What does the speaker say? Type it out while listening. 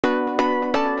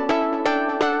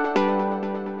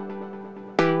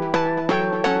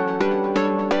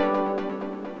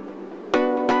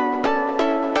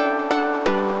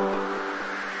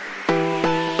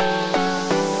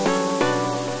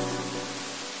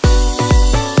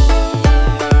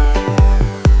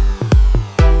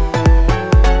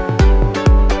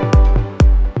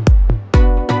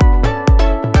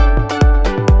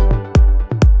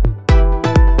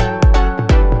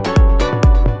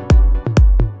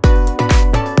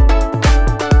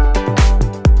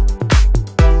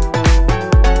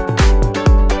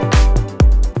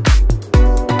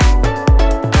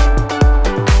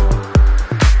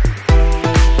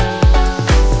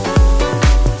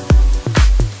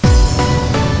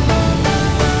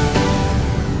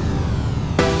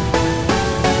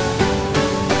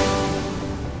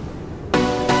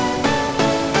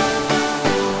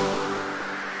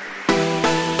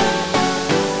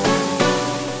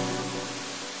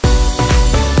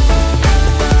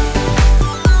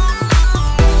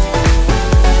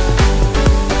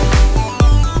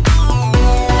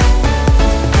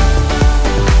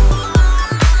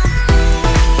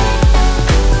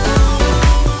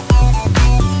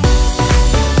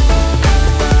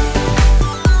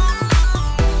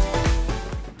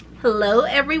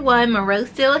everyone, MONROE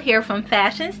STEELE here from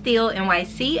Fashion Steele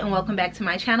NYC, and welcome back to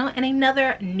my channel and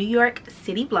another New York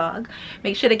City vlog.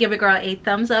 Make sure to give a girl a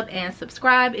thumbs up and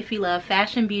subscribe if you love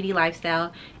fashion, beauty,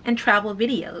 lifestyle, and travel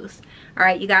videos.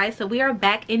 Alright you guys, so we are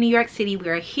back in New York City. We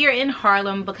are here in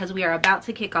Harlem because we are about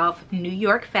to kick off New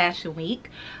York Fashion Week.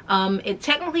 It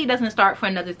technically doesn't start for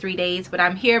another 3 days, but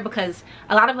I'm here because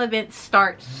a lot of events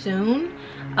start soon.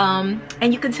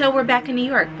 And you can tell we're back in New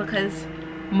York because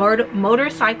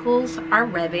motorcycles are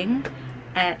revving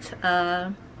at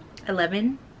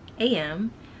 11 a.m.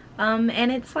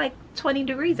 And it's like 20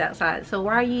 degrees outside, so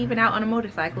why are you even out on a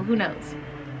motorcycle? Who knows?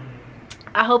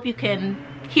 I hope you can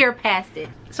hear past it.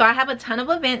 So I have a ton of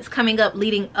events coming up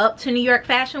leading up to New York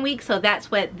Fashion Week, so that's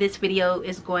what this video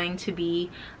is going to be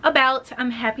about.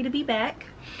 I'm happy to be back.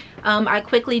 I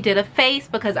quickly did a face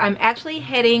because I'm actually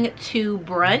heading to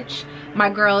Brunch. My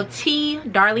girl T,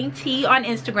 Darling T on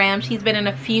Instagram, she's been in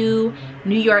a few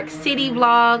New York City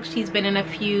vlogs. She's been in a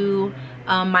few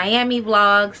Miami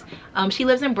vlogs. She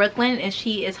lives in Brooklyn and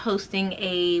she is hosting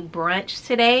a brunch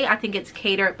today. I think it's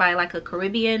catered by like a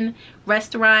Caribbean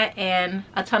restaurant, and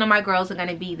a ton of my girls are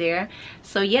gonna be there.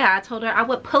 So yeah, I told her I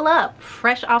would pull up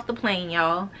fresh off the plane,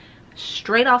 y'all.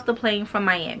 Straight off the plane from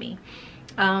Miami.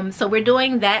 So we're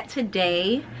doing that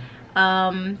today.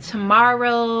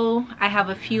 Tomorrow I have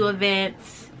a few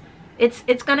events.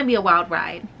 It's gonna be a wild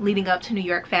ride leading up to New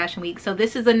York Fashion Week, so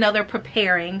this is another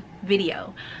preparing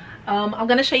video. I'm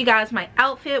gonna show you guys my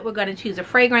outfit. We're gonna choose a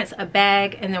fragrance, a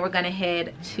bag, and then we're gonna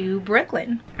head to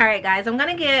Brooklyn. All right guys, I'm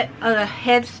gonna get a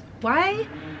why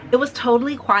it was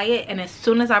totally quiet, and as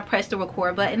soon as I press the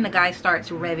record button, the guy starts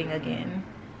revving again.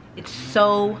 It's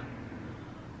so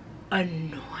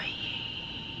annoying.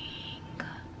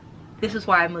 This is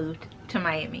why I moved to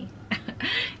Miami.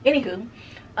 Anywho,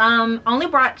 only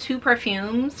brought 2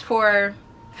 perfumes for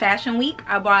Fashion Week.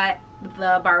 I bought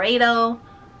the Barredo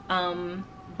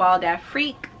Bal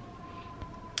d'Afrique,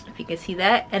 if you can see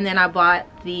that, and then I bought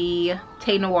the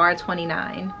Thé Noir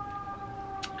 29.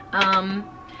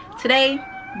 Today,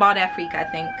 Bal d'Afrique, I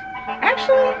think.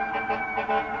 Actually,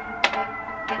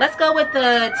 let's go with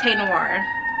the Thé Noir.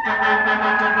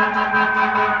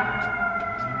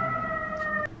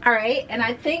 All right, and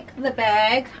I think the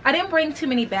bag, I didn't bring too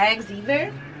many bags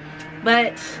either,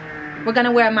 but we're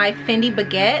gonna wear my Fendi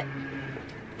baguette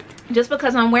just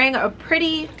because I'm wearing a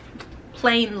pretty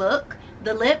plain look.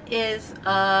 The lip is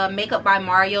makeup by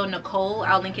Mario Nicole.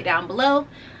 I'll link it down below.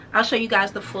 I'll show you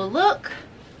guys the full look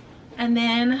and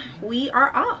then we are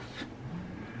off.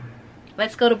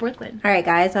 Let's go to Brooklyn. All right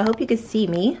guys, I hope you can see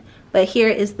me, but here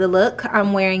is the look.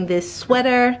 I'm wearing this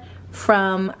sweater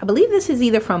from, I believe this is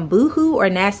either from Boohoo or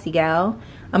Nasty Gal.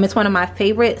 It's one of my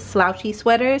favorite slouchy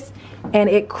sweaters, and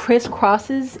it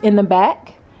crisscrosses in the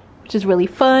back, which is really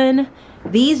fun.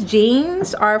 These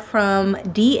jeans are from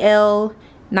DL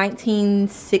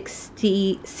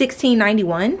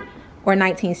 1691 or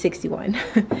 1961.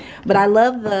 But I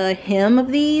love the hem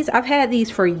of these. I've had these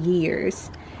for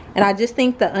years, and I just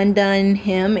think the undone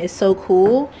hem is so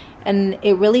cool, and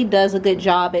it really does a good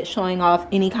job at showing off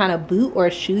any kind of boot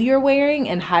or shoe you're wearing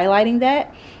and highlighting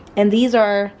that. And these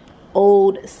are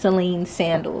old Celine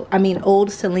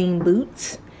old Celine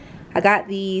boots. I got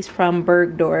these from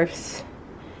Bergdorf's.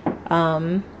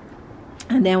 And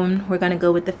then we're gonna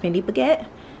go with the Fendi baguette.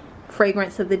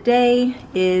 Fragrance of the day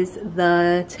is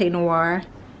the Thé Noir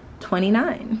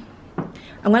 29.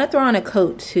 I'm gonna throw on a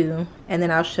coat too, and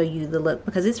then I'll show you the look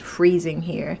because it's freezing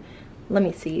here. Let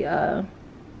me see.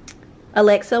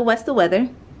 Alexa, what's the weather?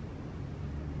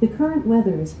 The current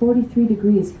weather is 43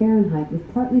 degrees Fahrenheit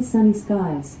with partly sunny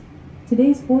skies.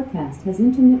 Today's forecast has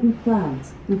intermittent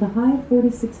clouds with a high of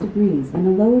 46 degrees and a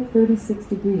low of 36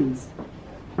 degrees.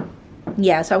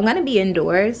 Yeah, so I'm gonna be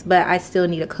indoors, but I still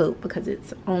need a coat because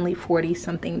it's only 40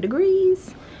 something degrees.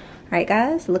 All right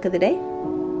guys, look of the day.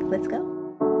 Let's go.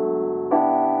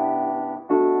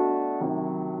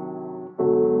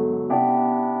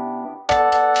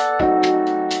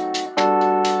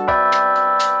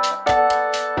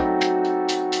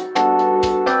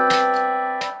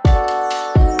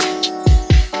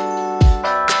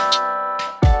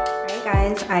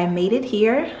 I made it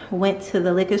here, went to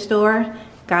the liquor store,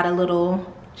 got a little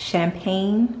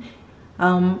champagne.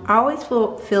 I always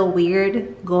feel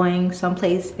weird going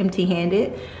someplace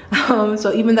empty-handed.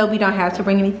 So even though we don't have to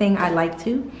bring anything, I like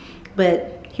to.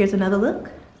 But here's another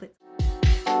look.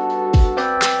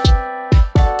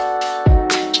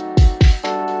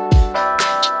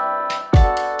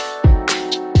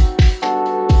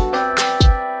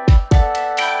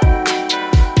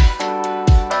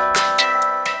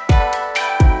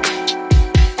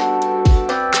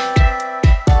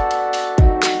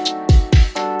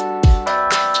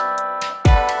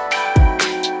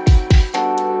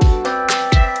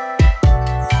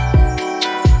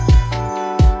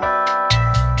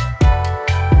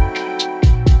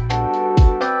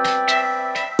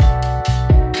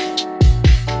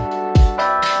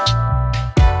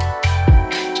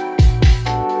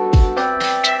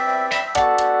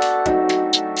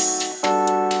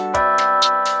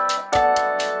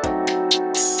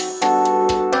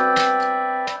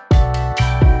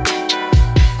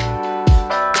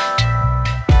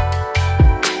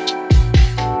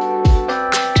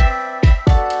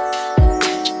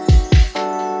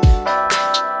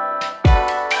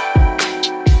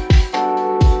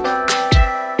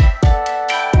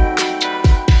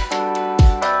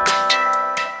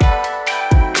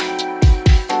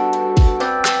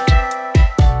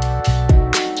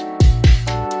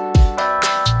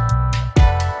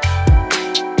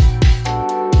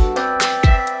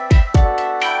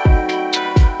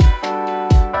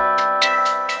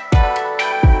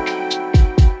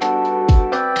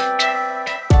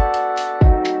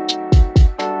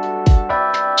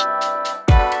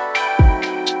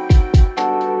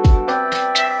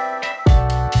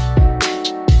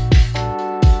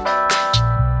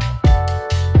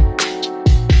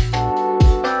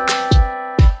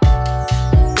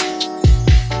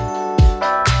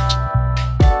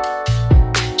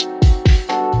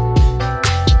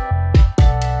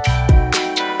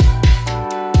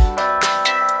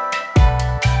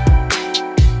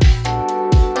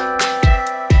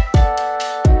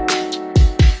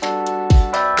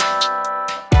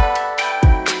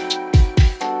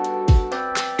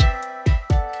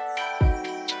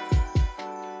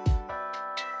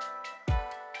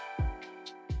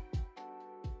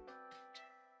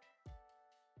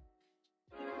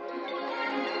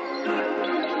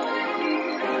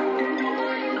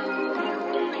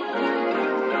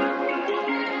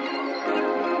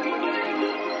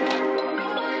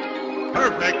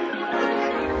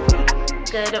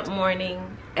 Good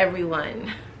morning,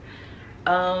 everyone.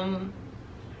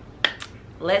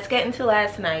 Let's get into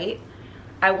last night.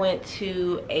 I went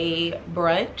to a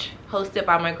brunch hosted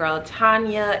by my girl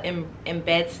Tanya in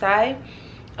Bed-Stuy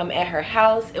at her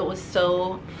house. It was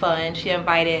so fun. She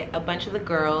invited a bunch of the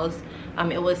girls.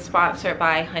 It was sponsored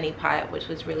by Honey Pot, which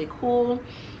was really cool.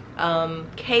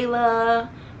 Kayla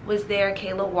was there,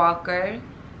 Kayla Walker,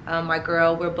 my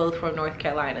girl. We're both from North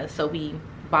Carolina, so we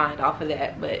bond off of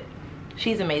that, but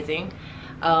she's amazing.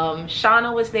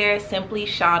 Shauna was there, Simply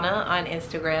Shauna on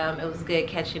Instagram. It was good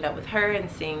catching up with her and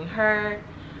seeing her.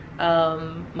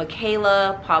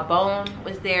 Michaela Pabon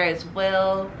was there as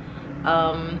well.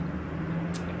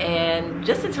 And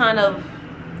just a ton of,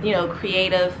 you know,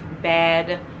 creative,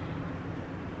 bad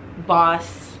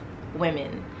boss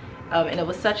women. And it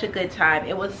was such a good time.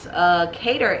 It was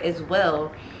catered as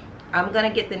well. I'm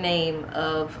gonna get the name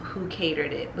of who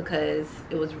catered it because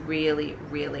it was really,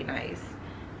 really nice.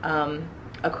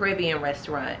 A Caribbean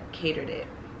restaurant catered it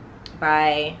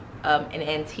by an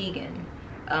Antiguan.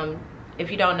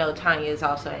 If you don't know, Tanya is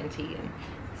also Antiguan.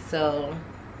 So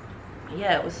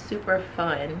yeah, it was super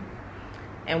fun.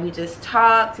 And we just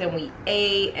talked and we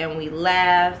ate and we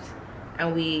laughed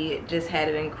and we just had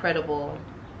an incredible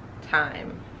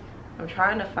time. I'm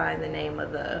trying to find the name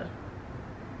of the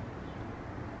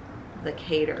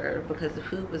caterer because the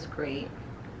food was great.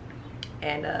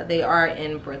 And they are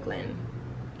in Brooklyn.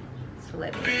 So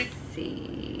let me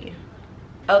see.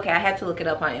 Okay, I had to look it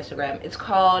up on Instagram. It's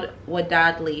called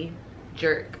Wadadli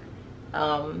Jerk.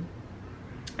 And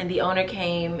the owner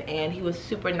came and he was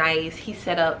super nice. He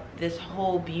set up this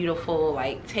whole beautiful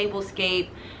like tablescape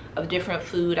of different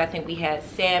food. I think we had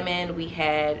salmon, we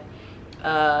had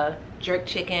jerk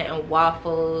chicken and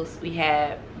waffles, we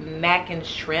had mac and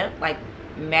shrimp, like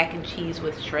mac and cheese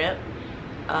with shrimp,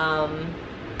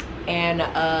 and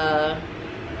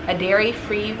a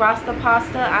dairy-free rasta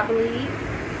pasta, I believe.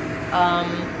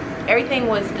 Everything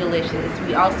was delicious.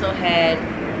 We also had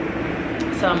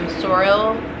some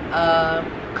sorrel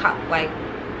like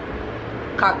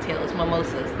cocktails,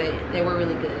 mimosas. They were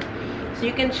really good. So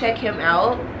you can check him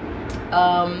out.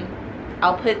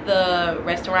 I'll put the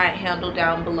restaurant handle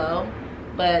down below,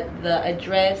 but the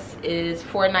address is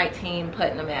 419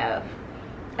 Putnam Ave.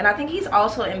 And I think he's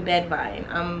also in Bedvine.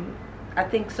 I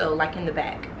think so, like in the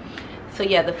back. So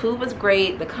yeah, the food was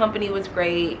great, the company was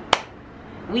great.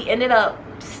 We ended up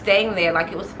staying there,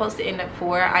 like it was supposed to end at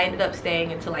 4. I ended up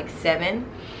staying until like 7.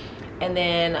 And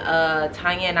then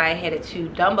Tanya and I headed to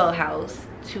Dumbo House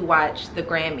to watch the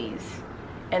Grammys.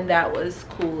 And that was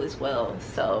cool as well.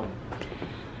 So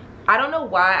I don't know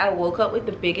why I woke up with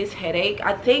the biggest headache.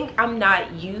 I think I'm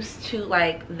not used to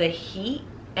like the heat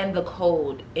and the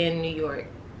cold in New York.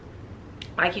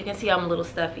 Like you can see, I'm a little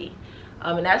stuffy.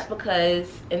 And that's because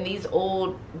in these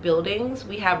old buildings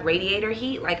we have radiator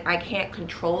heat. Like I can't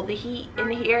control the heat in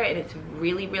here, and it's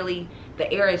really, really,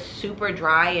 the air is super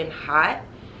dry and hot.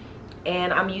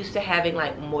 And I'm used to having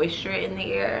like moisture in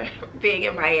the air being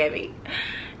in Miami.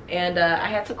 And I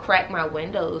had to crack my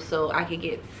windows so I could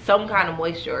get some kind of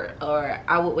moisture, or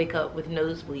I would wake up with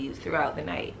nosebleeds throughout the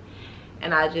night.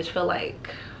 And I just feel like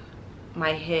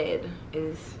my head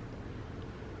is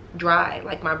dry,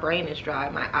 like my brain is dry,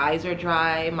 my eyes are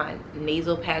dry, my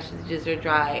nasal passages are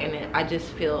dry, and I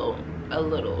just feel a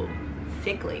little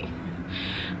sickly.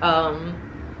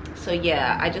 So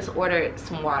yeah, I just ordered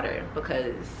some water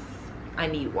because I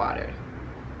need water.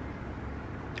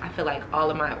 I feel like all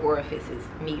of my orifices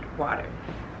need water.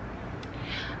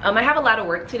 I have a lot of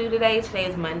work to do today. Today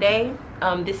is Monday.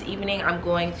 This evening I'm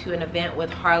going to an event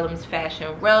with Harlem's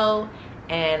Fashion Row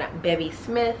and Bevy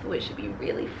Smith, which should be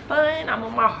really fun. I'm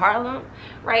on my Harlem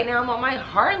right now. I'm on my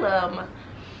Harlem.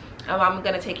 I'm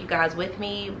gonna take you guys with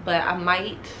me, but I'm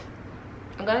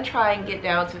gonna try and get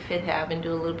down to 5th Ave and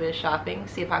do a little bit of shopping,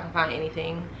 see if I can find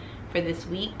anything for this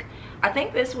week. I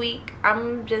think this week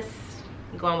I'm just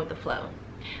going with the flow.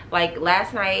 Like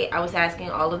last night I was asking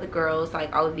all of the girls,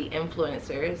 like all of the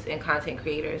influencers and content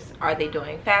creators, are they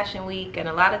doing fashion week? And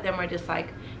a lot of them are just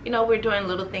like, you know, we're doing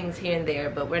little things here and there,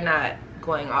 but we're not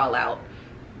going all out.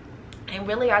 And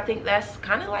really I think that's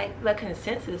kind of like the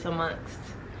consensus amongst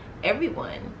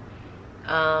everyone.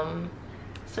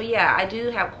 So yeah, I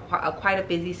do have quite a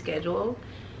busy schedule,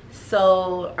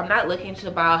 so I'm not looking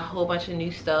to buy a whole bunch of new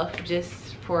stuff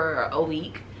just for a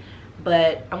week,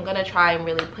 but I'm gonna try and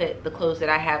really put the clothes that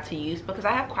I have to use, because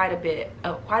I have quite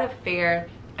a fair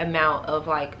amount of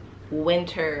like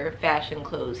winter fashion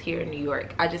clothes here in New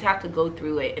York. I just have to go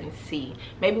through it and see.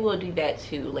 Maybe we'll do that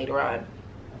too later on,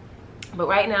 but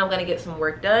right now I'm gonna get some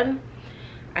work done.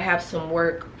 I have some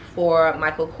work for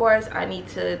Michael Kors I need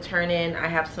to turn in. I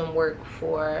have some work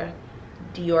for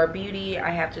Dior Beauty I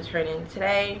have to turn in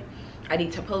today. I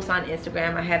need to post on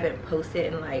Instagram. I haven't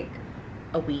posted in like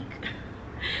a week.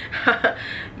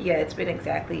 Yeah, it's been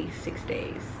exactly 6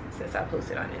 days since I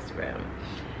posted on Instagram.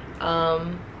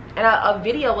 And a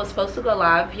video was supposed to go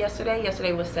live yesterday.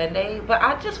 Yesterday was Sunday, but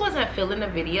I just wasn't feeling the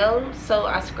video, so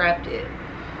I scrapped it.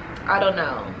 I don't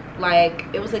know, like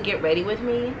it was a get ready with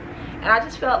me, and I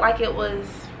just felt like it was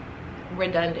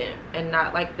redundant and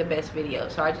not like the best video,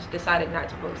 so I just decided not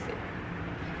to post it.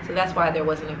 So that's why there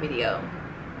wasn't a video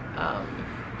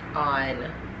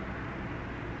on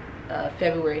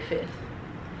February 5th.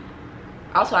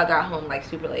 Also, I got home like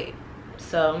super late,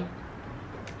 so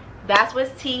that's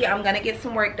what's tea. I'm gonna get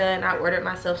some work done. I ordered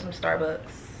myself some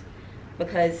Starbucks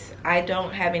because I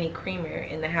don't have any creamer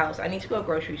in the house. I need to go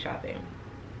grocery shopping,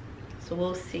 so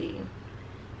we'll see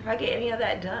if I get any of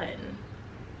that done.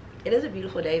 It is a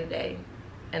beautiful day today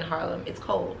in Harlem. It's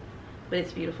cold, but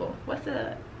it's beautiful. What's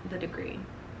the degree?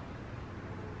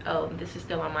 Oh, this is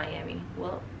still on Miami.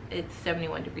 Well, it's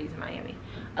 71 degrees in Miami.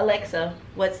 Alexa,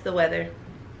 what's the weather?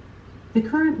 The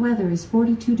current weather is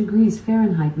 42 degrees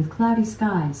Fahrenheit with cloudy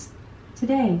skies.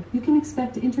 Today, you can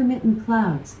expect intermittent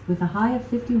clouds with a high of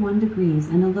 51 degrees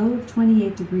and a low of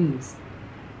 28 degrees.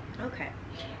 Okay,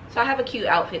 so I have a cute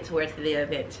outfit to wear to the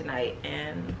event tonight,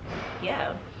 and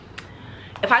yeah,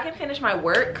 if I can finish my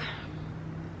work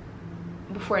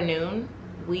before noon,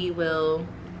 we will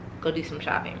go do some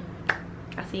shopping.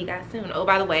 I'll see you guys soon. Oh,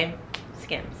 by the way,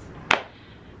 Skims.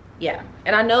 Yeah,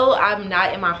 and I know I'm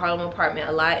not in my Harlem apartment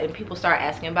a lot, and people start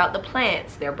asking about the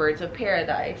plants. They're birds of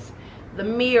paradise. The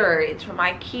mirror, it's from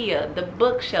IKEA. The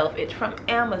bookshelf, it's from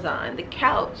Amazon. The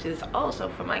couch is also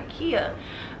from IKEA.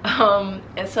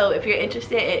 And so if you're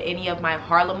interested in any of my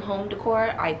Harlem home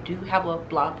decor, I do have a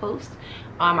blog post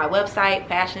on my website.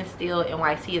 Fashion Steele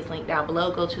NYC is linked down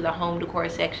below. Go to the home decor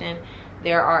section.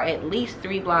 There are at least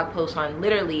 3 blog posts on,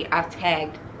 literally I've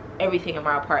tagged everything in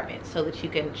my apartment so that you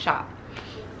can shop.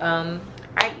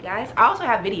 Alright, you guys, I also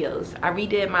have videos. I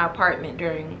redid my apartment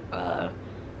during the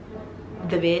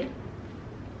vid,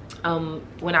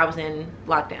 when I was in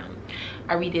lockdown.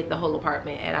 I redid the whole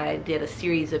apartment and I did a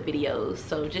series of videos,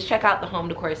 so just check out the home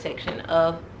decor section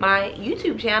of my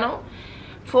YouTube channel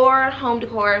for home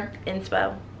decor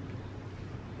inspo.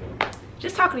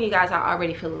 Just talking to you guys, I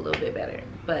already feel a little bit better,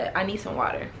 but I need some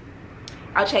water.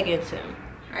 I'll check in soon.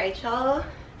 Alright, y'all,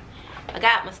 I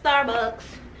got my Starbucks.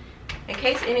 In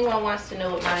case anyone wants to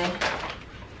know what my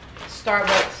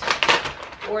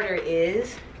Starbucks order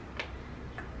is,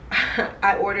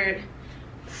 I ordered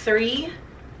 3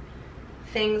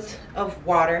 things of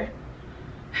water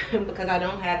because I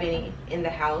don't have any in the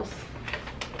house.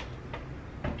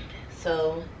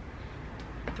 So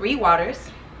 3 waters.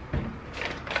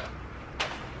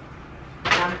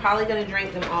 I'm probably gonna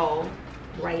drink them all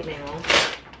right now.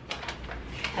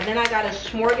 And then I got a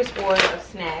smorgasbord of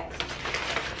snacks.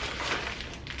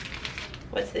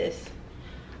 What's this?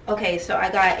 Okay, so I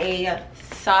got a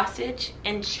sausage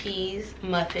and cheese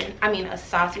muffin. I mean, a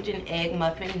sausage and egg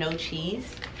muffin, no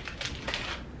cheese.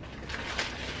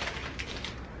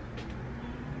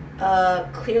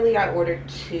 Clearly I ordered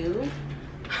 2.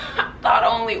 I thought I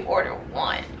only ordered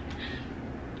 1.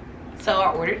 So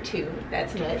I ordered 2.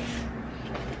 That's nuts.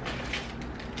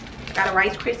 Got a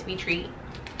Rice Krispie treat.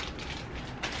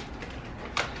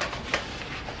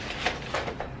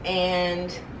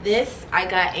 And this, I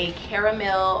got a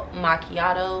caramel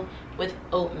macchiato with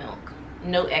oat milk,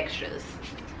 no extras.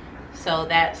 So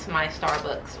that's my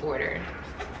Starbucks order.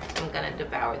 I'm gonna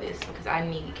devour this because I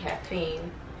need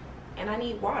caffeine and I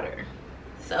need water.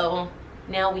 So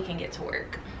now we can get to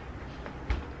work.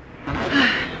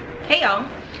 Hey y'all,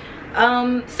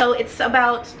 so it's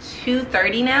about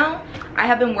 2:30 now. I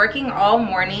have been working all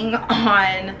morning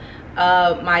on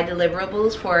my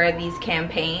deliverables for these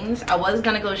campaigns. I was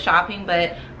gonna go shopping,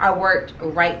 but I worked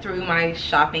right through my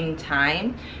shopping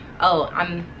time. Oh,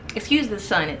 excuse the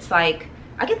sun. It's like,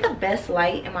 I get the best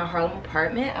light in my Harlem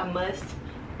apartment, I must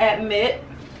admit.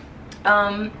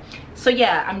 So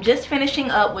yeah, I'm just finishing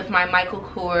up with my Michael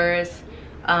Kors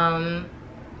and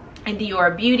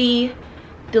Dior Beauty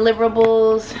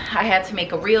deliverables. I had to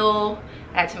make a reel.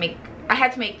 I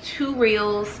had to make 2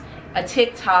 reels, a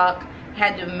TikTok.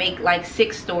 Had to make like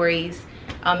 6 stories,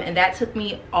 and that took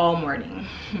me all morning.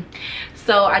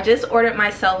 So I just ordered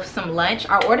myself some lunch.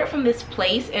 I ordered from this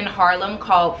place in Harlem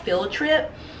called Field Trip.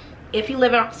 If you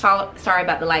live in, sorry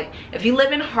about the light. If you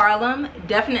live in Harlem,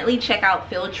 definitely check out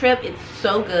Field Trip. It's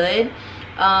so good.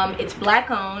 It's Black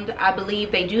owned. I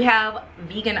believe they do have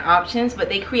vegan options, but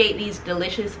they create these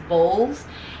delicious bowls.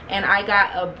 And I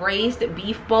got a braised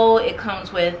beef bowl. It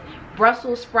comes with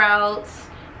Brussels sprouts,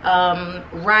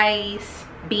 rice,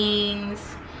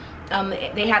 beans.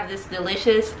 They have this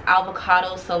delicious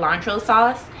avocado cilantro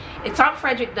sauce. It's on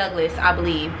Frederick Douglass, I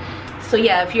believe. So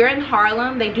yeah, if you're in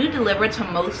Harlem, they do deliver to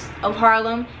most of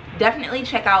Harlem. Definitely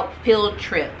check out Field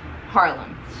Trip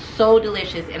Harlem. So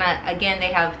delicious. And again,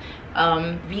 they have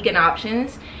vegan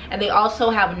options, and they also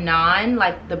have naan,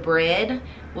 like the bread,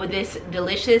 with this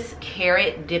delicious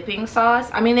carrot dipping sauce.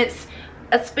 I mean, it's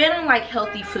a spin on like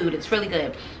healthy food. It's really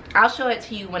good. I'll show it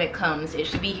to you when it comes. It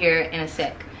should be here in a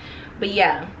sec. But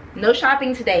yeah, no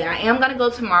shopping today. I am gonna go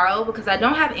tomorrow because I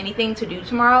don't have anything to do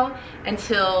tomorrow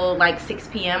until like 6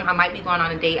 p.m. I might be going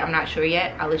on a date. I'm not sure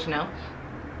yet. I'll let you know.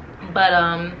 But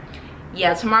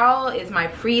yeah, tomorrow is my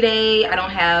free day. I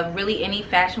don't have really any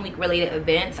fashion week related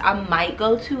events. I might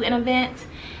go to an event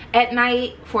at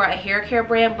night for a hair care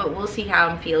brand, but we'll see how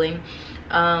I'm feeling.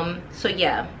 So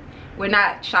yeah, we're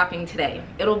not shopping today.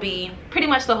 It'll be pretty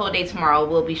much the whole day tomorrow.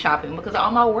 We'll be shopping because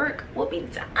all my work will be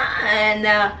done.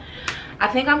 I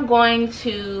think I'm going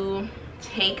to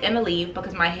take and leave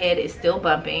because my head is still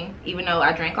bumping. Even though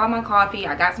I drank all my coffee,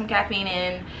 I got some caffeine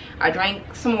in, I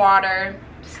drank some water,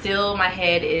 still my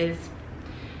head is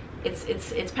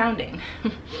it's pounding.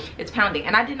 It's pounding.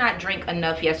 And I did not drink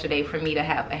enough yesterday for me to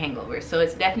have a hangover, so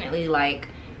it's definitely like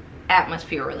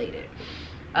atmosphere related.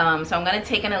 So I'm gonna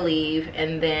take and leave,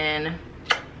 and then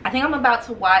I think I'm about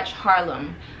to watch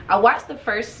Harlem. I watched the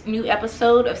first new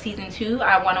episode of season 2.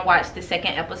 I want to watch the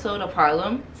second episode of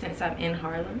Harlem since I'm in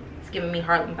Harlem. It's giving me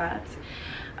Harlem vibes.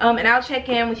 And I'll check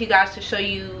in with you guys to show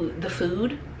you the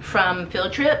food from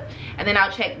Field Trip, and then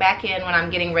I'll check back in when I'm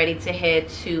getting ready to head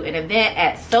to an event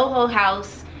at Soho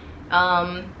House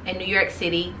in New York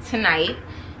City tonight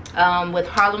with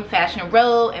Harlem Fashion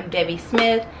Row and Bevy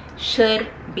Smith. Should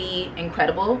be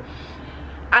incredible.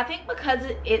 I think because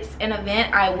it's an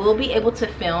event, I will be able to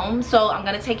film, so I'm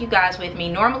gonna take you guys with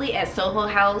me. Normally at Soho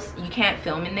House you can't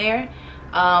film in there,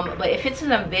 but if it's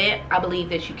an event, I believe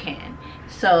that you can.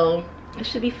 So it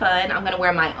should be fun. I'm gonna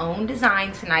wear my own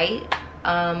design tonight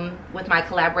with my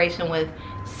collaboration with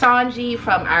Sonjia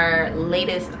from our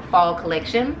latest fall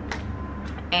collection.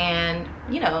 And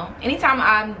you know, anytime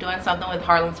I'm doing something with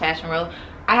Harlem's Fashion Row,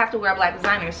 I have to wear a black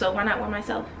designer, so why not wear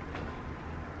myself?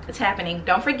 It's happening.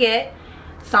 Don't forget,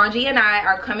 Sonjia and I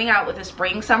are coming out with a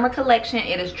spring summer collection.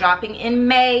 It is dropping in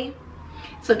May,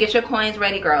 so get your coins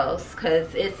ready, girls, because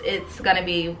it's gonna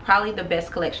be probably the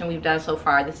best collection we've done so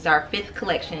far. This is our 5th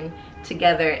collection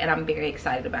together, and I'm very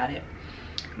excited about it.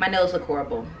 My nails look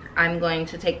horrible. I'm going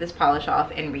to take this polish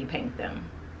off and repaint them.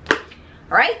 All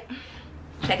right,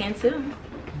 check in soon.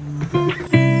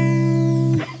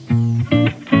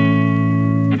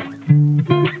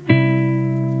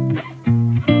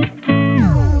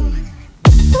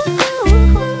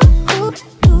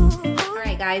 All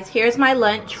right guys, here's my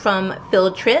lunch from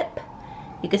Field Trip.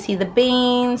 You can see the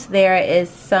beans. There is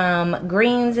some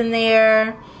greens in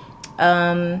there,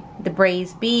 the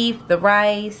braised beef, the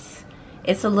rice.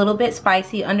 It's a little bit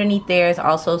spicy. Underneath there is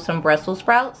also some Brussels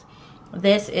sprouts.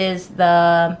 This is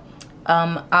the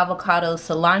avocado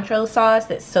cilantro sauce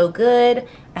that's so good.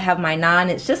 I have my naan.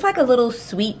 It's just like a little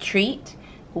sweet treat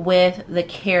with the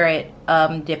carrot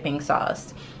dipping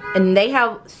sauce. And they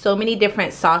have so many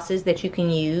different sauces that you can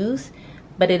use,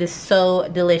 but it is so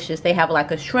delicious. They have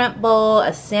like a shrimp bowl,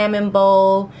 a salmon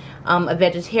bowl, a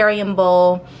vegetarian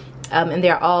bowl, and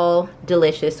they're all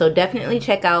delicious. So definitely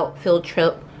check out Field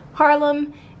Trip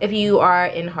Harlem if you are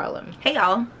in Harlem. Hey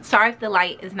y'all, sorry if the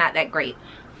light is not that great,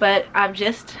 but I've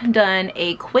just done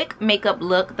a quick makeup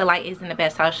look. The light isn't the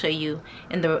best. I'll show you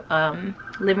in the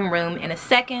living room in a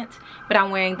second, but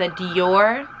I'm wearing the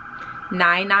Dior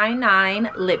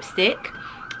 999 lipstick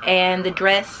and the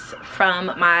dress from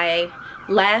my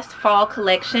last fall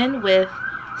collection with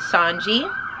Sonjia.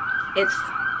 It's,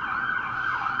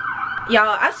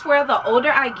 y'all, I swear the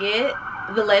older I get,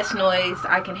 the less noise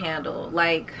I can handle.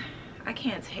 Like, I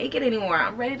can't take it anymore.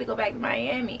 I'm ready to go back to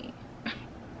Miami.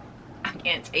 I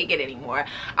can't take it anymore.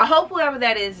 I hope whoever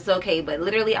that is okay, but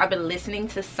literally I've been listening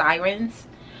to sirens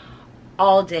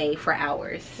all day for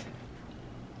hours.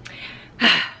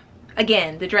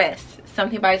 Again, the dress,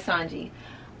 something by Sonjia.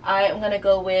 I am gonna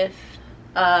go with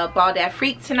Ball Dat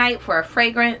Freak tonight for a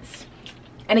fragrance.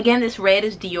 And again, this red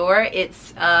is Dior.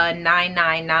 It's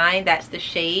 999. That's the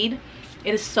shade.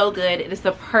 It is so good. It is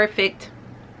the perfect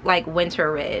like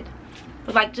winter red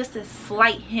with like just a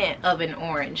slight hint of an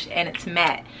orange, and it's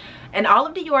matte. And all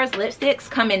of Dior's lipsticks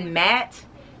come in matte,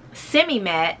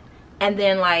 semi-matte, and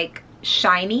then like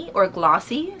shiny or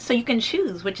glossy, so you can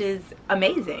choose, which is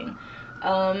amazing.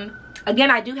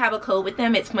 Again, I do have a code with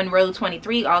them. It's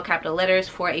MONROE23, all capital letters,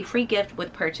 for a free gift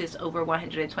with purchase over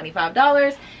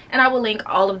 $125. And I will link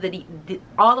all of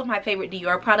my favorite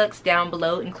Dior products down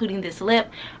below, including this lip.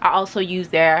 I also use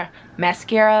their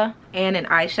mascara and an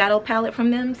eyeshadow palette from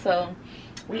them, so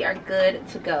we are good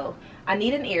to go. I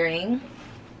need an earring.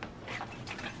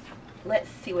 Let's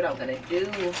see what I'm gonna do.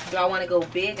 Do I want to go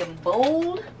big and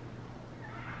bold?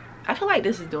 I feel like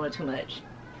this is doing too much.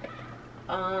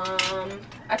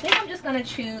 I think I'm just gonna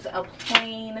choose a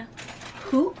plain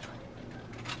hoop,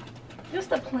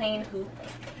 just a plain hoop,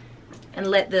 and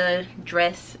let the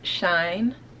dress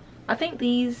shine. I think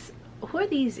these, who are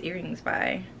these earrings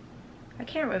by? I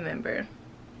can't remember.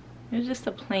 It's just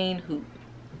a plain hoop.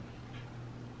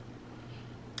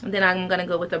 And then I'm gonna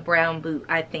go with a brown boot,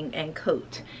 I think, and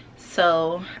coat.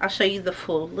 So I'll show you the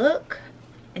full look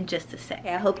in just a sec.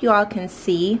 I hope you all can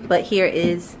see, but here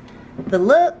is the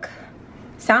look.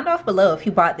 Sound off below if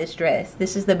you bought this dress.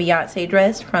 This is the Beyonce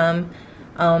dress from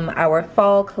our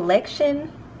fall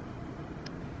collection.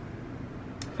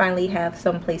 Finally have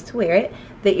some place to wear it.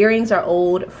 The earrings are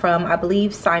old from, I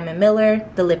believe, Simon Miller.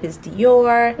 The lip is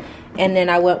Dior. And then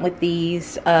I went with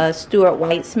these Stuart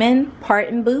Weitzman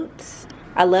Parton boots.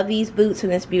 I love these boots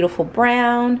in this beautiful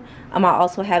brown. I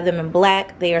also have them in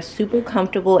black. They are super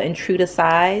comfortable and true to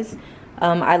size.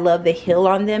 I love the heel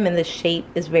on them, and the shape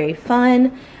is very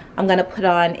fun. I'm gonna put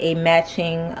on a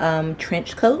matching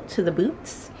trench coat to the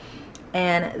boots,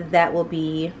 and that will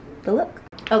be the look.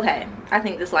 Okay, I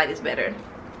think this light is better.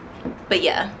 But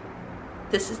yeah,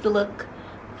 this is the look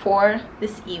for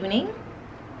this evening.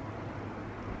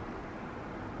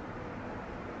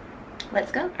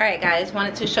 Let's go. All right, guys,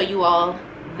 wanted to show you all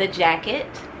the jacket.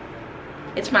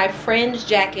 It's my Fringe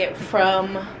jacket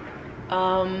from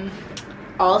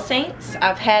All Saints.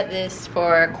 I've had this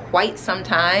for quite some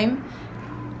time,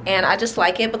 and I just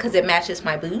like it because it matches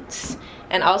my boots,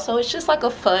 and also it's just like a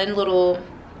fun little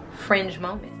fringe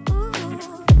moment.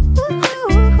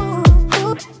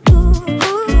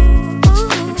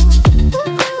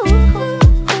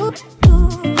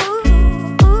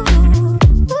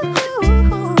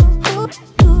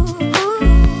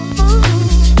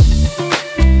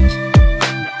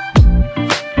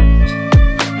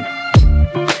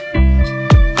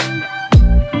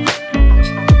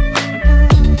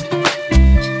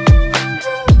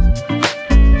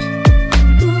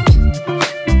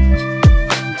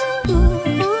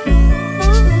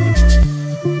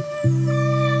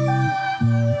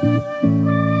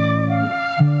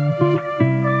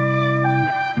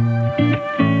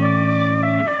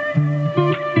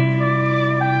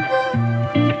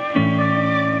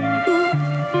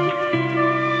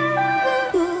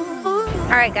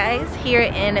 Alright guys, here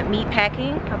in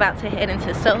Meatpacking, about to head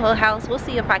into Soho House. We'll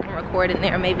see if I can record in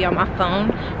there, maybe on my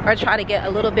phone, or try to get a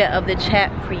little bit of the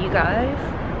chat for you guys.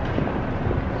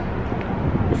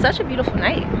 It's such a beautiful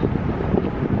night.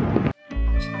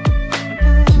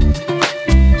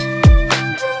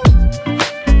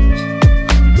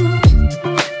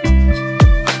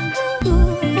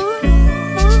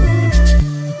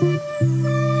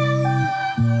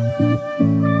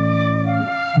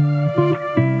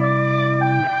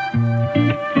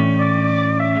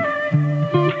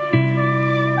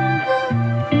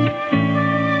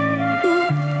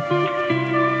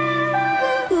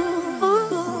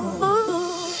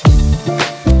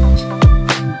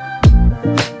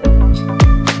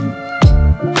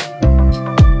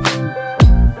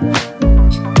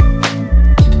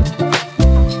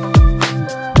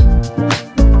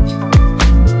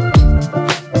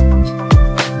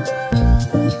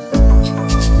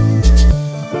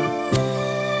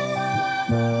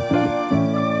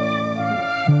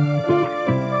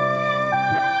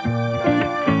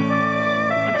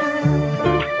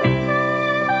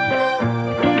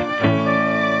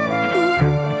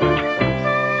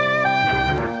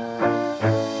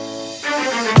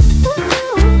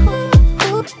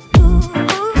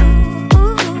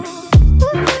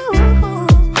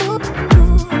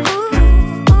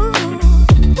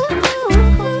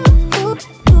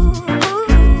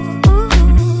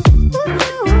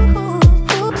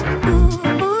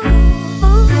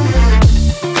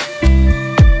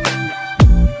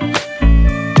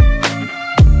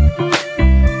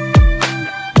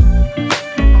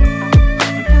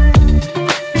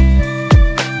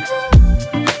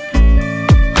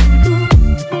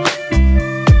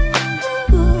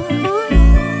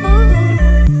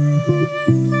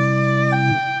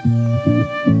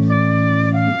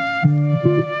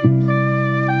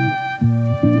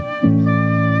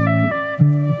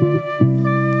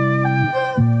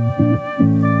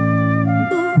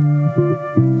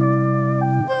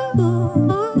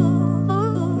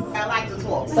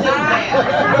 Sit down.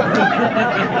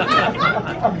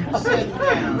 Sit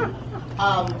down.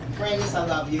 Brandis, I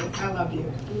love you. I love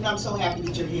you. I'm so happy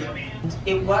that you're here.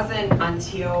 It wasn't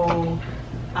until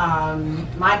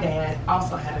my dad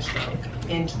also had a stroke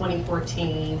in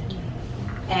 2014.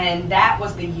 And that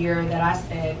was the year that I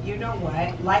said, you know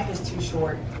what? Life is too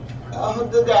short. Oh,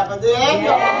 the devil.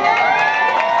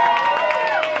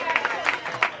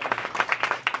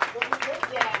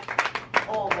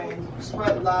 Always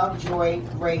spread love, joy,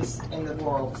 grace in the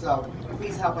world. So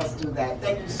please help us do that.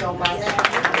 Thank you so much.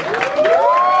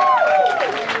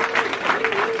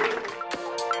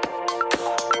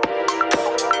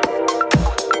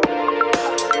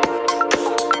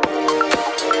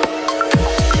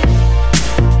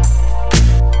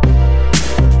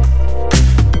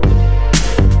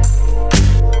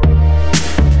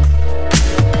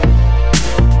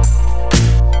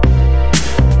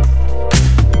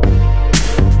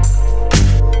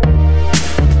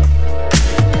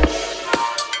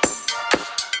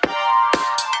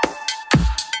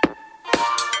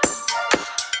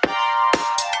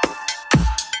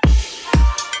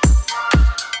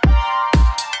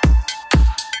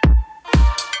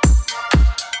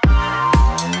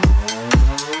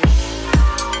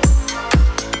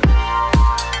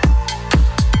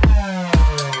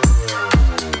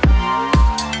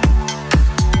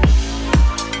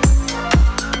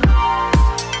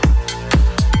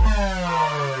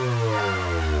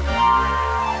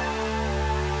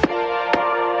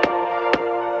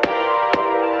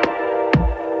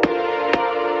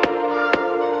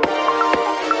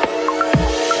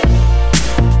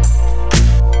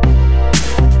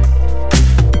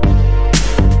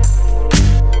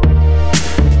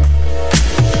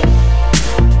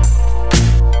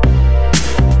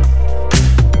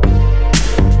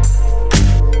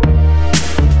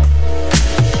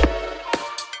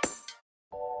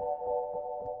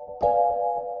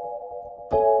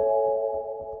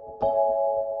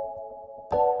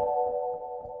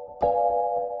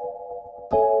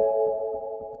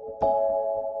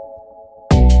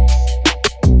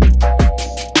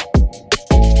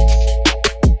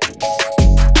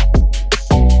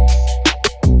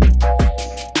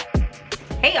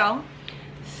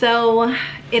 So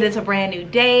it is a brand new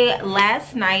day.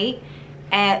 Last night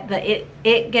at the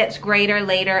It Gets Greater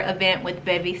Later event with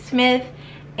Bevy Smith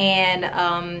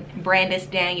and Brandis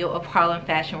Daniel of Harlem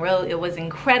Fashion Row, it was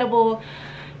incredible.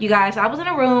 You guys, I was in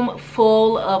a room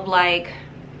full of like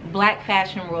black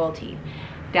fashion royalty.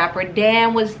 Dapper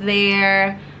Dan was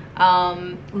there,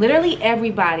 literally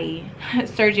everybody.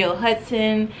 Sergio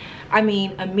Hudson, I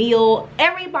mean Emile,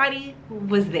 everybody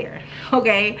was there,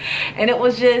 okay? And it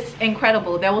was just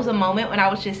incredible. There was a moment when I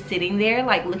was just sitting there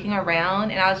like looking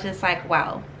around and I was just like,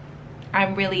 wow,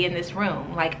 I'm really in this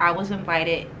room. Like I was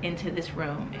invited into this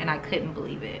room and I couldn't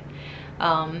believe it.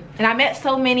 And I met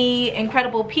so many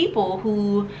incredible people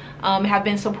who have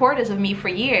been supporters of me for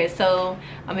years. So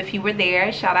if you were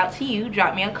there, shout out to you,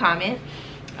 drop me a comment.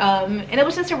 And it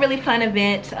was just a really fun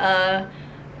event.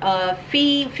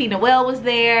 Fee Noel was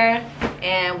there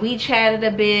and we chatted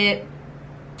a bit.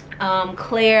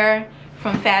 Claire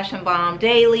from Fashion Bomb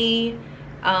Daily,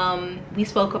 we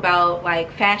spoke about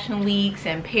like fashion weeks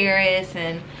and Paris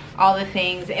and all the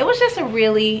things. It was just a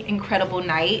really incredible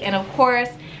night. And of course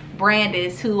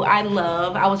Brandis, who I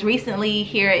love, I was recently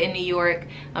here in New York.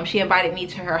 She invited me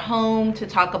to her home to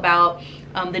talk about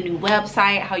the new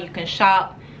website, how you can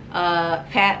shop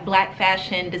black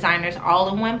fashion designers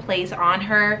all in one place on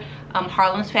her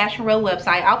Harlem's Fashion Row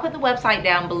website. I'll put the website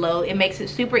down below. It makes it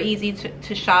super easy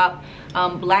to shop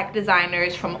black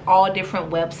designers from all different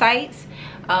websites.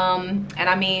 And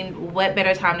I mean, what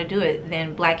better time to do it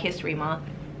than Black History Month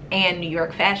and New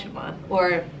York Fashion Month,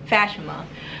 or Fashion Month.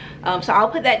 So I'll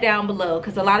put that down below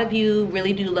because a lot of you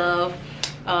really do love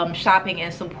shopping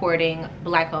and supporting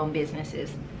black owned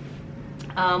businesses.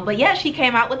 But yeah, she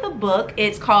came out with a book.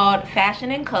 It's called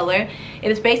Fashion in Color.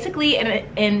 It is basically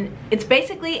it's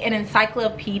basically an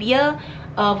encyclopedia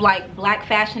of like black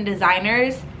fashion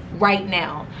designers right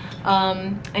now.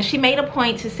 And she made a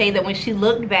point to say that when she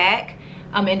looked back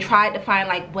and tried to find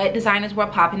like what designers were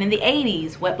popping in the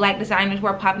 80s, what black designers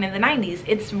were popping in the 90s,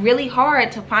 it's really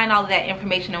hard to find all of that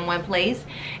information in one place.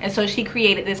 And so she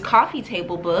created this coffee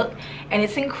table book and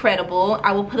it's incredible.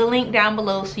 I will put a link down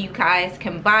below so you guys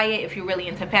can buy it if you're really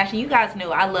into fashion. You guys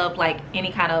know I love like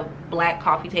any kind of black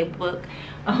coffee table book,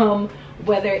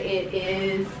 whether it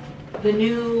is the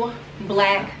new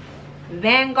black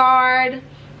Vanguard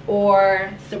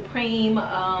or Supreme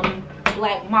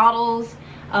black models.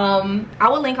 I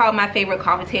will link all my favorite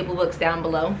coffee table books down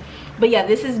below. But yeah,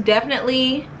 this is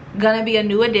definitely gonna be a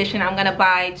new edition. I'm gonna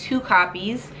buy 2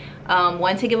 copies.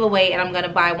 one to give away, and I'm gonna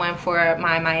buy one for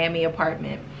my Miami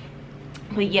apartment.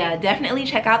 But yeah, definitely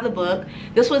check out the book.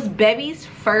 This was Bevy's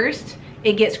first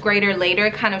It Gets Greater Later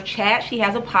kind of chat. She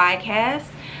has a podcast,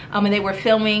 and they were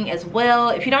filming as well.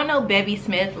 If you don't know Bevy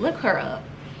Smith, look her up.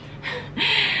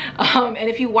 And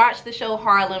if you watch the show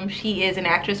Harlem, she is an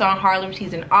actress on Harlem.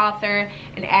 She's an author,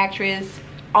 an actress,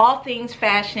 all things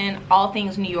fashion, all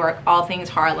things New York, all things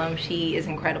Harlem. She is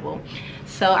incredible.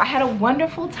 So I had a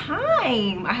wonderful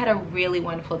time. I had a really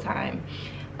wonderful time.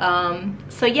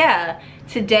 So yeah,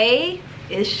 today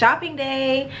is shopping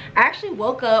day. I actually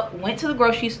woke up, went to the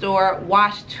grocery store,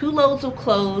 washed 2 loads of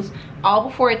clothes all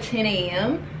before 10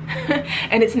 a.m.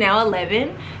 and it's now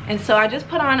 11, and so I just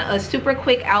put on a super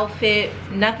quick outfit,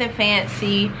 nothing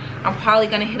fancy. I'm probably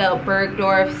gonna hit up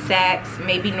Bergdorf, Saks,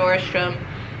 maybe Nordstrom.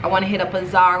 I want to hit up a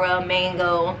Zara,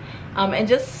 Mango, and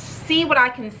just see what I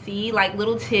can see, like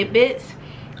little tidbits,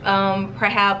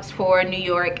 perhaps for New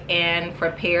York and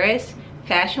for Paris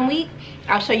Fashion Week.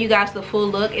 I'll show you guys the full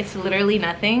look. It's literally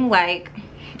nothing. Like,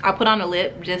 I put on a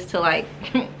lip just to like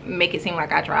make it seem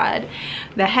like I tried.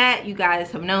 The hat, you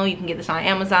guys have known, you can get this on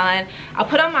Amazon. I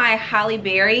put on my Halle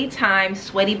Berry times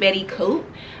Sweaty Betty coat.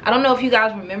 I don't know if you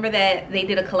guys remember that they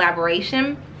did a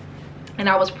collaboration and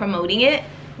I was promoting it,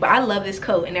 but I love this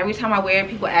coat, and every time I wear it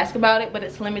people ask about it, but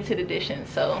it's limited edition,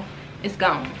 so it's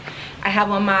gone. I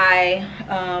have on my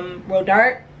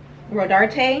Rodarte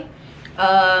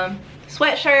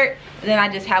sweatshirt, and then I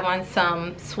just have on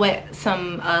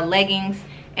some leggings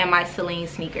and my Celine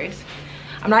sneakers.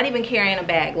 I'm not even carrying a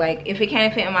bag. Like, if it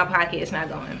can't fit in my pocket, it's not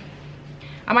going.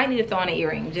 I might need to throw on an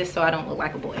earring just so I don't look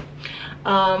like a boy.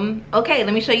 Okay,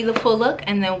 let me show you the full look,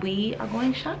 and then we are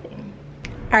going shopping.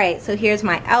 All right, so here's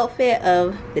my outfit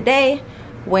of the day,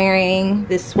 wearing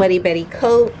this Sweaty Betty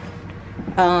coat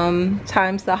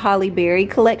times the Halle Berry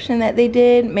collection that they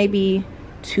did maybe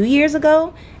 2 years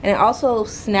ago, and it also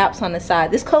snaps on the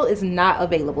side. This coat is not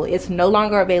available. It's no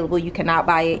longer available. You cannot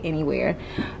buy it anywhere.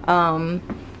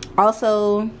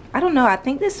 Also, I don't know, I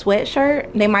think this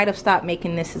sweatshirt, they might have stopped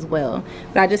making this as well,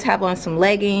 but I just have on some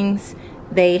leggings.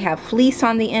 They have fleece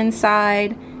on the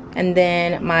inside, and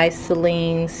then my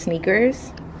Celine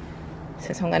sneakers,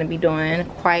 since I'm going to be doing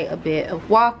quite a bit of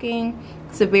walking.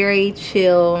 It's a very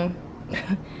chill,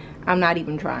 I'm not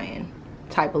even trying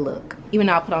type of look, even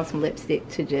though I put on some lipstick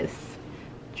to just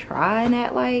try and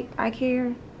act like I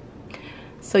care.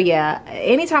 So yeah,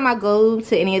 anytime I go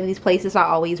to any of these places, I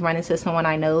always run into someone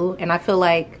I know, and I feel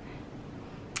like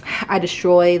I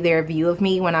destroy their view of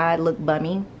me when I look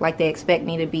bummy. Like, they expect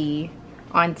me to be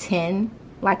on 10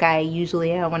 like I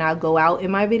usually am when I go out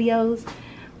in my videos.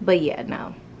 But yeah,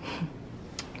 no,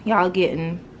 y'all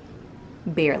getting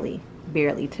barely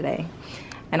today.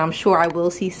 And I'm sure I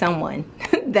will see someone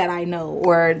that I know,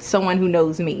 or someone who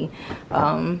knows me,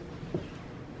 out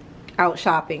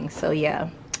shopping. So yeah,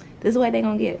 this is what they're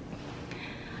gonna get.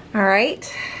 All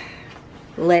right,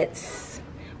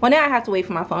 well, now I have to wait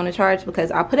for my phone to charge,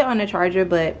 because I put it on the charger,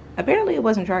 but apparently it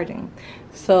wasn't charging.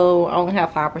 So I only have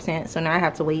 5%, so now I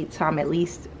have to wait till I'm at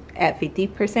least at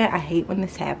 50%. I hate when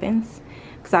this happens,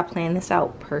 because I planned this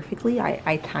out perfectly.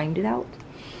 I timed it out.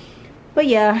 But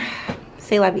yeah,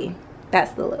 c'est la vie.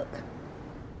 That's the look.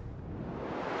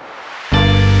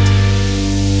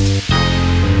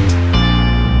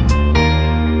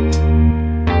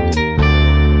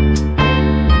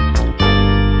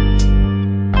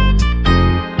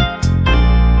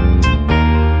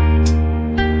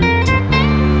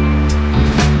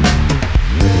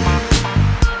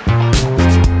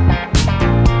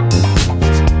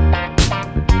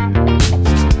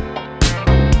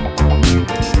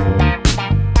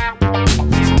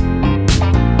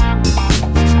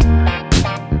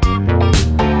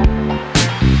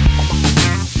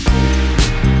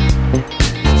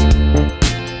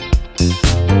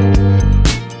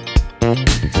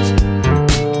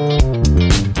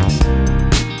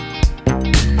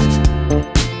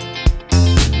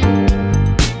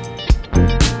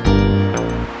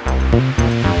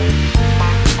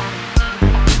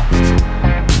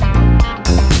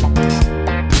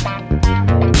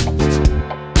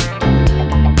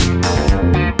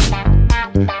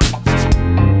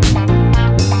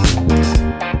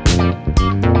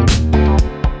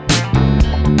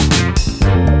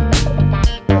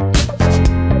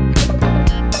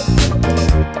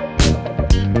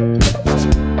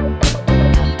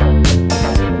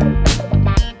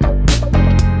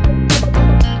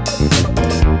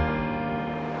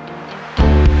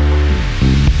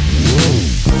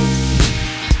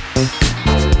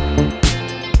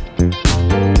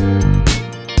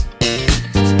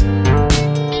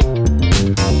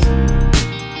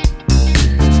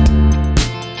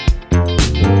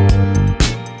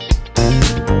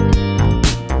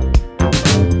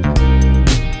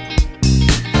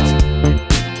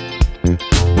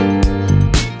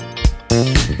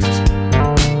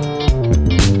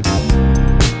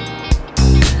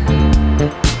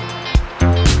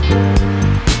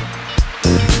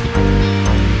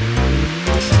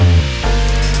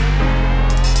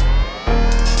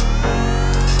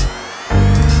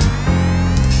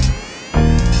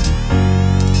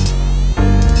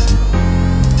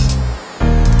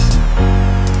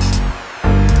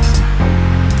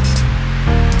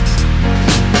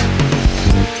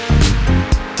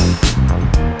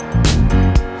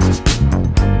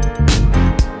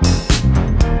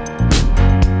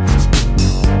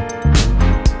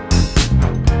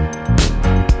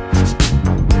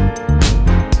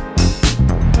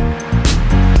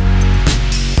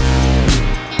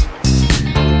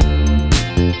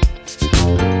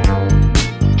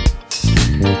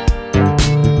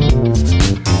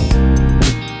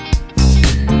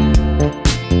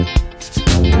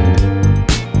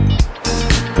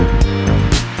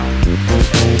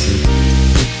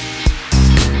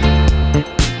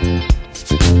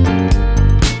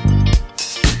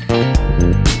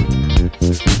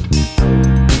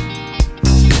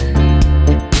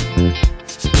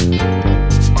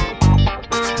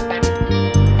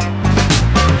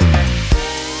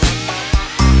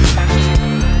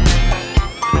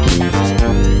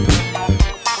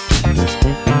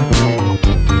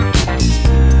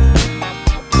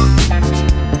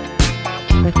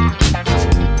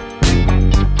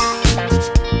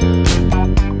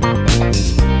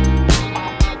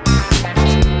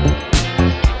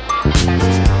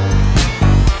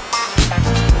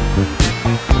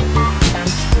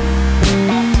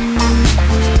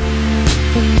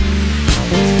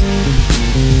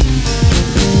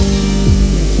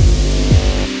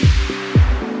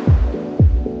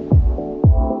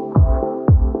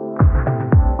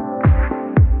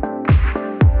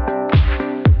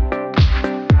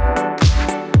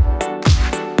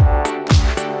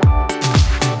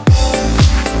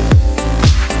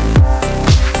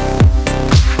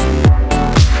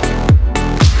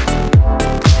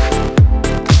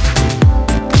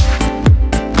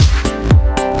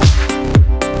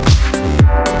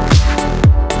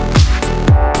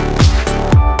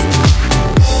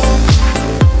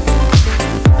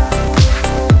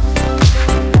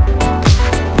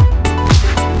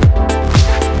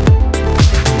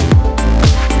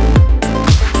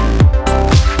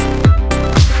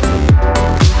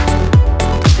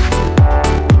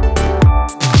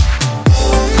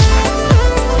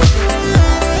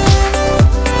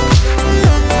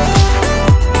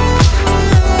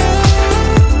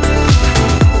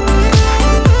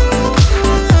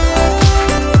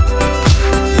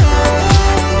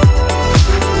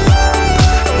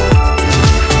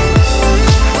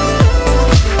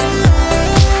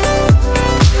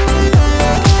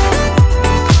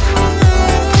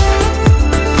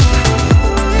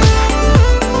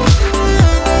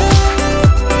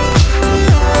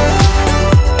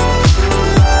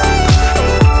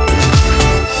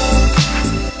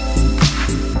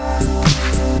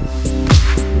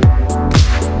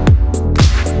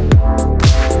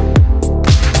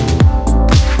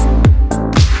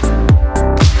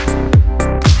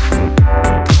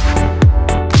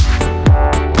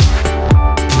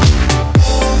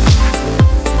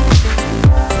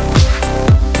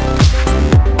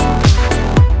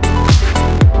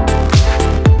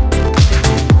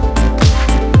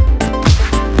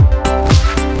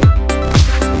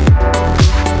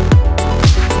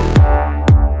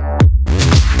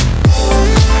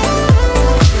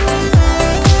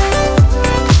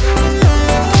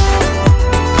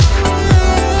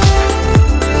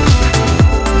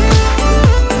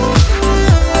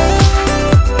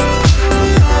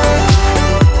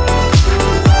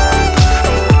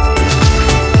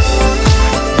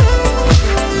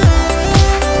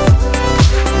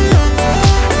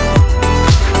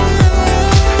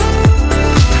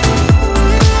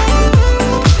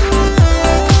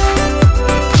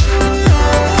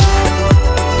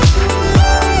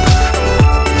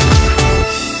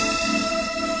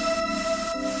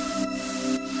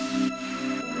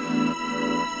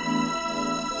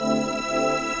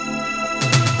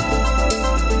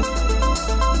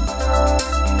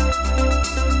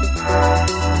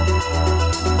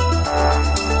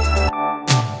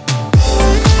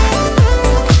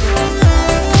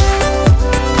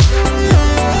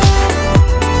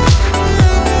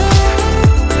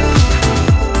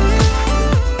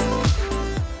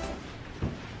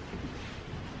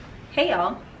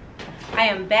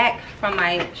 from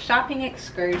my shopping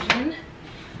excursion.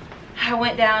 I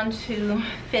went down to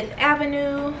 5th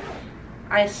Avenue.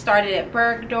 I started at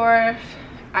Bergdorf.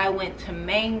 I went to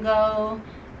Mango,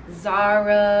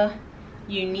 Zara,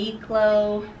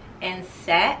 Uniqlo, and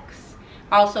Saks.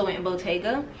 Also went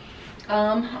Bottega.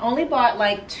 Only bought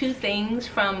like 2 things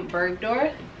from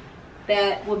Bergdorf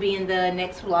that will be in the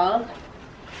next vlog.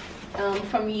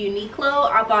 From Uniqlo,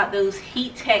 I bought those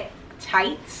Heat Tech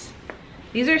tights.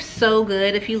 These are so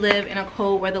good if you live in a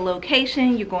cold weather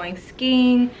location, you're going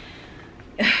skiing,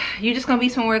 you're just gonna be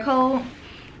somewhere cold.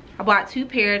 I bought 2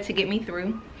 pairs to get me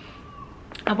through.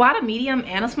 I bought a medium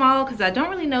and a small because I don't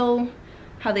really know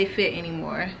how they fit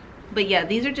anymore. But yeah,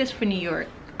 these are just for New York.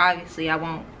 Obviously, I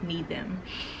won't need them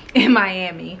in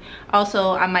Miami.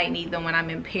 Also, I might need them when I'm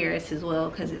in Paris as well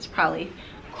because it's probably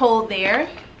cold there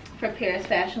for Paris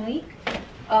Fashion Week.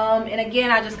 And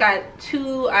again, I just got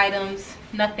 2 items,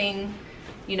 nothing,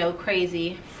 you know,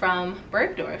 crazy from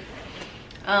Bergdorf.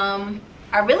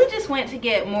 I really just went to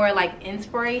get more like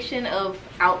inspiration of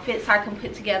outfits I can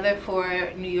put together for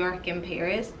New York and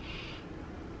Paris.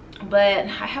 But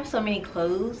I have so many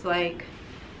clothes, like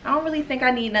I don't really think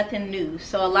I need nothing new.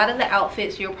 So a lot of the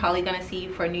outfits you're probably gonna see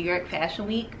for New York Fashion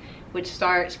Week, which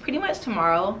starts pretty much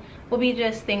tomorrow, will be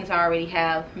just things I already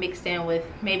have mixed in with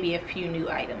maybe a few new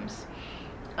items.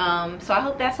 So I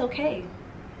hope that's okay.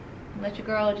 Let your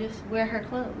girl just wear her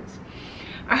clothes.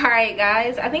 Alright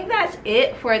guys, I think that's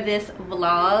it for this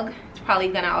vlog. It's probably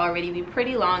gonna already be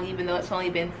pretty long even though it's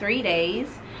only been 3 days.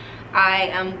 I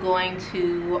am going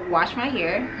to wash my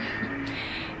hair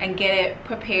and get it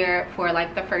prepared for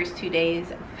like the first 2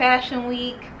 days of Fashion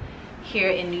Week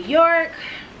here in New York.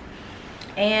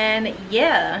 And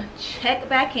yeah, check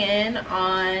back in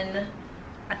on,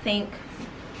 I think,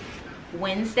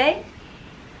 Wednesday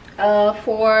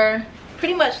for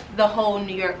pretty much the whole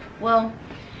New York, well,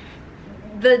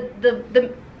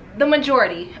 the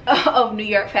majority of New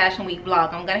York Fashion Week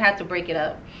vlog. I'm gonna have to break it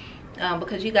up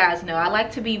because you guys know I like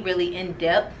to be really in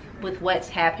depth with what's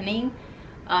happening,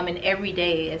 and every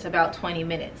day it's about 20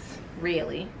 minutes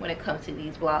really when it comes to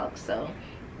these vlogs. So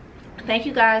thank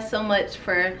you guys so much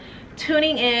for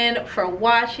tuning in, for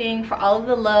watching, for all of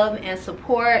the love and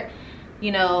support.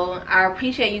 You know, I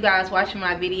appreciate you guys watching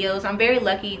my videos. I'm very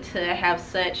lucky to have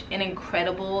such an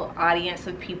incredible audience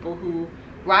of people who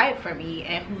ride for me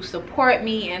and who support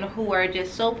me and who are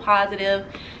just so positive.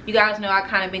 You guys know I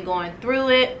kind of been going through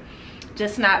it,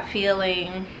 just not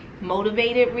feeling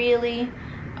motivated really,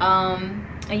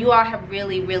 and you all have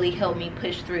really helped me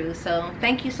push through. So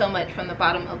thank you so much from the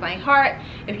bottom of my heart.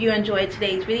 If you enjoyed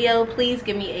today's video, please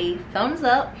give me a thumbs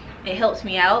up. It helps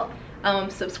me out.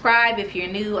 Subscribe if you're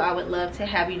new. I would love to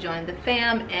have you join the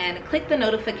fam, and click the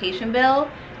notification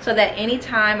bell so that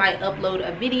anytime I upload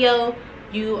a video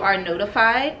you are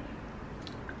notified.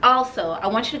 Also, I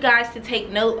want you guys to take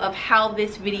note of how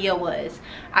this video was.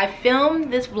 I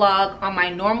filmed this vlog on my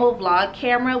normal vlog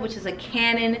camera, which is a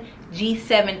Canon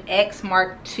G7X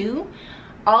Mark II.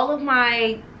 All of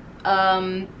my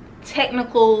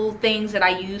technical things that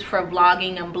I use for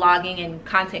vlogging and blogging and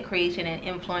content creation and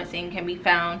influencing can be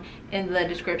found in the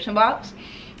description box.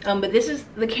 But this is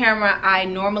the camera I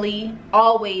normally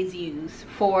always use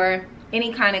for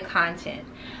any kind of content.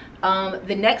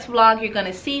 The next vlog you're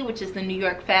gonna see, which is the New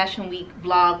York Fashion Week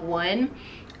vlog 1,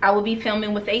 I will be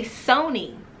filming with a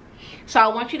Sony. So I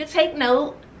want you to take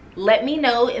note. Let me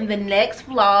know in the next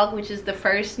vlog, which is the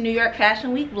first New York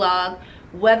Fashion Week vlog,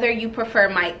 whether you prefer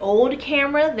my old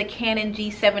camera, the Canon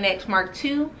G7X Mark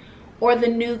II, or the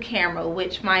new camera,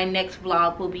 which my next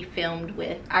vlog will be filmed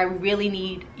with. I really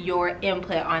need your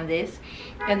input on this,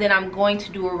 and then I'm going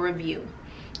to do a review.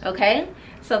 Okay,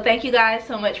 so thank you guys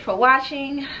so much for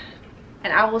watching,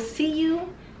 and I will see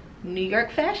you New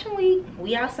York Fashion Week.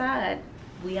 We outside.